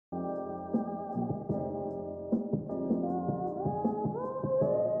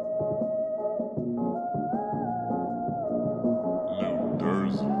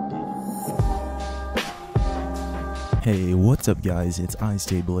Hey, what's up guys, it's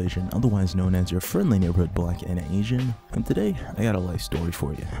ISTAYBLASIan, otherwise known as your friendly neighborhood black and Asian, and today I got a life story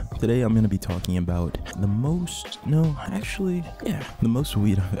for you. Today I'm going to be talking about the most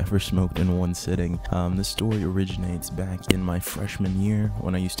weed I've ever smoked in one sitting. This story originates back in my freshman year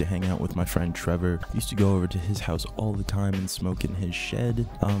when I used to hang out with my friend Trevor. I used to go over to his house all the time and smoke in his shed,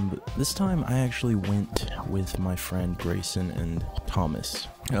 but this time I actually went with my friend Grayson and Thomas.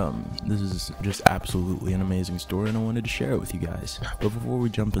 This is just absolutely an amazing story and I wanted to share it with you guys. But before we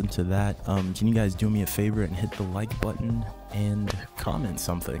jump into that, can you guys do me a favor and hit the like button and comment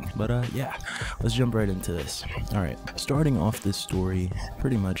something? But yeah, let's jump right into this. Alright, starting off this story,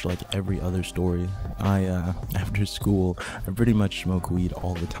 pretty much like every other story, after school, I pretty much smoke weed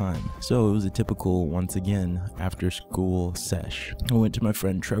all the time. So it was a typical, once again, after school sesh. I went to my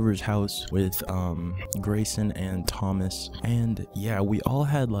friend Trevor's house with Grayson and Thomas, and yeah, we all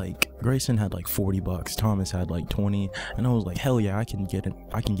had Grayson had like 40 bucks, Thomas had like 20, and I was like, hell yeah, I can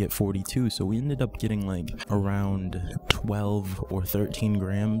get 42. So we ended up getting like around 12 or 13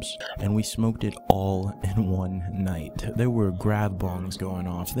 grams, and we smoked it all in one night. There were grab bongs going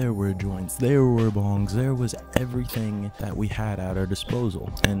off, there were joints, there were bongs, there was everything that we had at our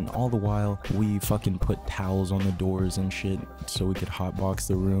disposal, and all the while we fucking put towels on the doors and shit so we could hotbox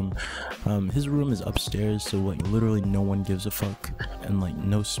the room. His room is upstairs, so like literally no one gives a fuck, and like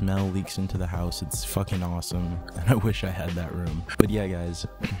no smell leaks into the house. It's fucking awesome, and I wish I had that room. But yeah guys,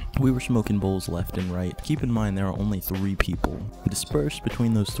 we were smoking bowls left and right. Keep in mind there are only 3 people. Dispersed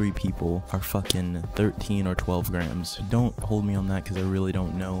between those 3 people are fucking 13 or 12 grams. Don't hold me on that because I really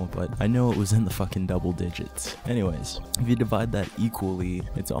don't know, but I know it was in the fucking double digits. Anyways, if you divide that equally,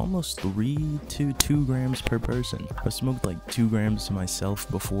 it's almost 3 to 2 grams per person. I've smoked like 2 grams to myself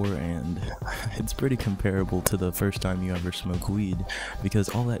before, and it's pretty comparable to the first time you ever smoke weed, because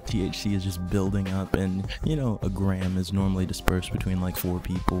all that THC is just building up, and you know, a gram is normally dispersed between like 4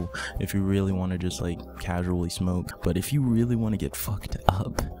 people if you really want to just like casually smoke. But if you really want to get fucked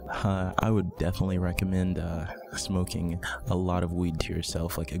up, I would definitely recommend smoking a lot of weed to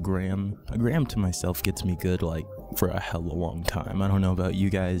yourself. Like a gram to myself gets me good like for a hella long time. I don't know about you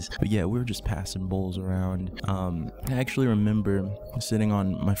guys, but yeah, we were just passing bowls around. I actually remember sitting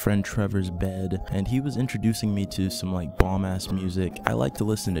on my friend Trevor's bed, and he was introducing me to some like bomb ass music. I like to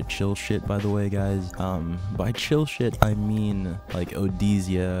listen to chill shit, by the way guys. By chill shit I mean like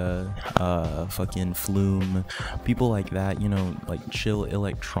Odizia, fucking Flume, people like that, you know, like chill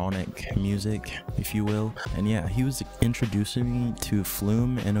electronic music, if you will. And yeah, he was introducing me to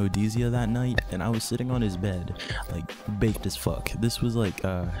Flume and Odizia that night, and I was sitting on his bed like baked as fuck. This was like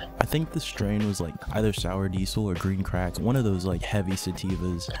I think the strain was like either sour diesel or green crack, one of those like heavy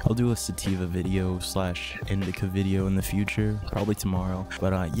sativas. I'll do a sativa video / indica video in the future, probably tomorrow.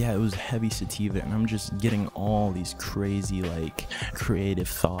 But yeah, it was heavy sativa, and I'm just getting all these crazy like creative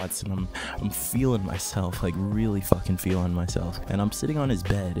thoughts, and I'm feeling myself, like really fucking feeling myself. And I'm sitting on his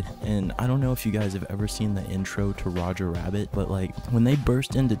bed, and I don't know if you guys have ever seen the intro to Roger Rabbit, but like when they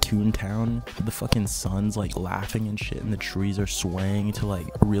burst into Toontown, the fucking sun's like laughing and shit, and the trees are swaying to like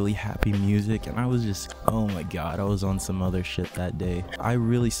really happy music, and I was just, oh my god, I was on some other shit that day. I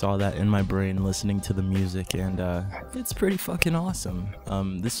really saw that in my brain listening to the music, and it's pretty fucking awesome.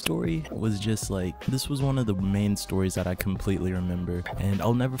 This story was just like, this was one of the main stories that I completely remember, and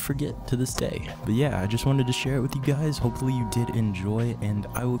I'll never forget to this day. But yeah, I just wanted to share it with you guys. Hopefully you did enjoy, and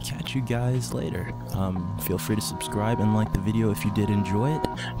I will catch you guys later. Feel free to subscribe and like the video if you did enjoy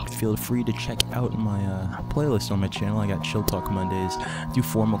it. Feel free to check out my playlist on my channel. I got Chill Talk Mondays, do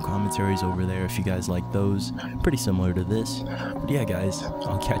formal commentaries over there if you guys like those, pretty similar to this. But yeah guys,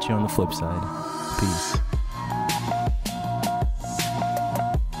 I'll catch you on the flip side. Peace.